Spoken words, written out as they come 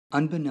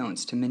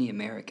Unbeknownst to many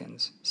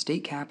Americans,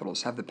 state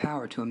capitals have the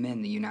power to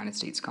amend the United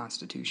States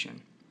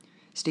Constitution.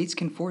 States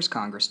can force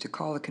Congress to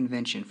call a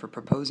convention for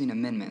proposing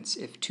amendments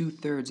if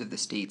 2/3 of the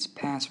states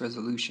pass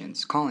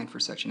resolutions calling for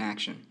such an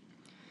action.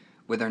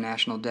 With our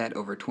national debt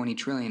over $20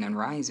 trillion and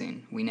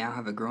rising, we now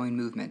have a growing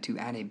movement to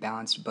add a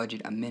balanced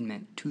budget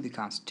amendment to the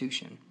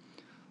Constitution.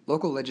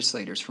 Local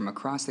legislators from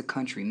across the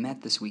country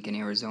met this week in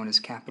Arizona's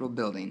Capitol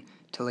building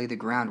to lay the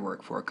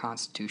groundwork for a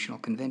constitutional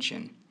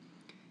convention.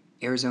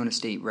 Arizona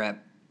State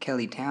Rep.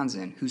 Kelly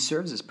Townsend, who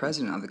serves as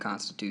president of the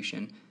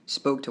Constitution,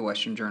 spoke to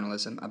Western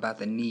Journalism about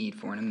the need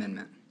for an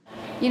amendment.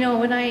 You know,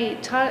 when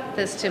I taught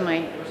this to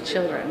my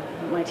children,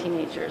 my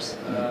teenagers,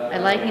 I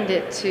likened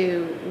it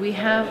to, we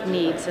have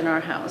needs in our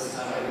house.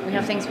 We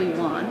have things we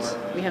want,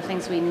 we have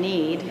things we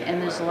need,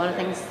 and there's a lot of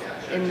things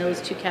in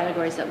those two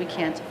categories that we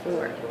can't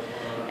afford.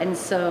 And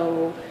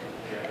so,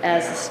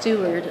 as a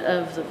steward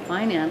of the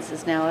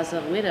finances now, as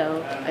a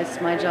widow, it's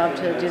my job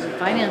to do the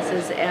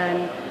finances,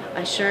 and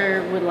I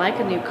sure would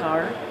like a new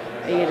car.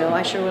 You know,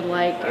 I sure would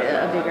like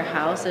a bigger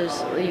house.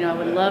 I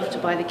would love to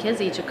buy the kids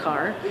each a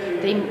car.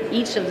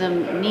 Each of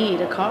them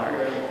need a car,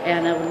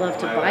 and I would love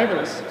to buy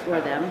those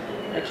for them.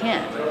 I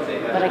can't.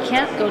 But I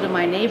can't go to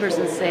my neighbors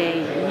and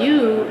say,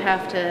 you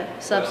have to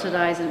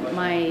subsidize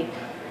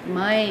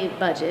my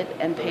budget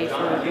and pay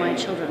for my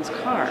children's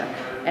car.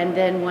 And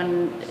then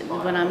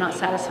when I'm not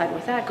satisfied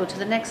with that, go to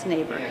the next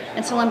neighbor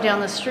until I'm down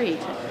the street.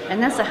 And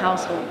that's a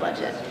household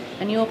budget.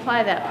 And you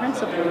apply that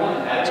principle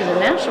to the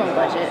national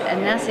budget,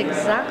 and that's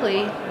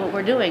exactly what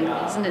we're doing.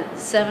 Isn't it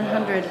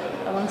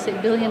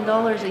 $700 billion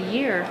a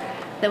year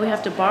that we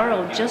have to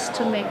borrow just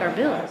to make our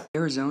bills?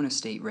 Arizona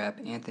State Rep.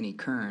 Anthony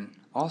Kern,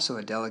 also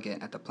a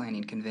delegate at the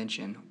Planning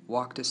Convention,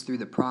 walked us through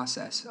the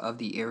process of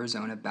the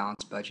Arizona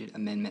Balanced Budget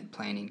Amendment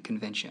Planning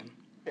Convention.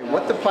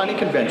 What the Planning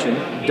Convention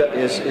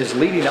is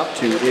leading up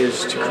to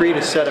is to create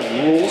a set of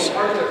rules,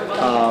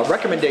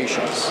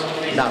 recommendations,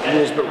 not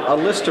rules, but a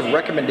list of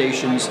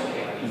recommendations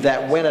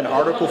that when an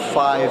Article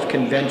 5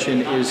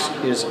 convention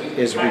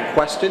is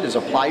requested, is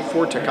applied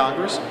for to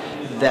Congress,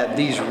 that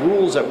these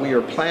rules that we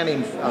are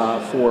planning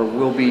for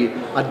will be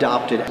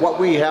adopted. What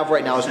we have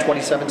right now is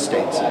 27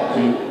 states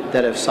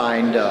that have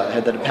signed,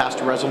 that have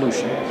passed a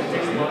resolution,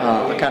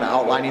 kind of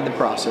outlining the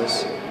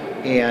process.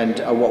 And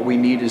what we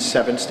need is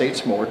 7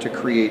 states more to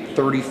create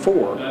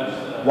 34.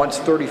 Once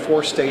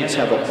 34 states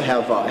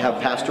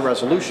have passed a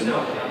resolution,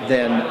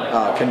 then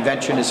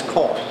convention is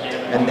called,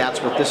 and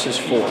that's what this is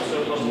for.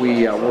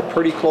 We're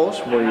pretty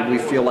close. We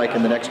feel like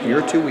in the next year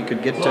or two we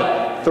could get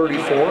to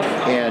 34,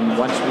 and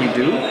once we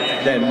do,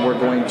 then we're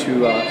going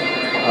to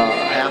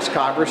ask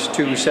Congress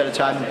to set a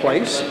time and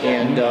place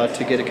and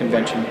to get a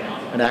convention,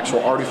 an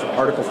actual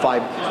Article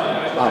 5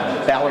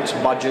 balanced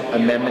budget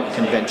amendment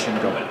convention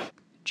going.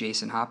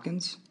 Jason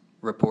Hopkins,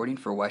 reporting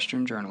for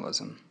Western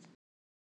Journalism.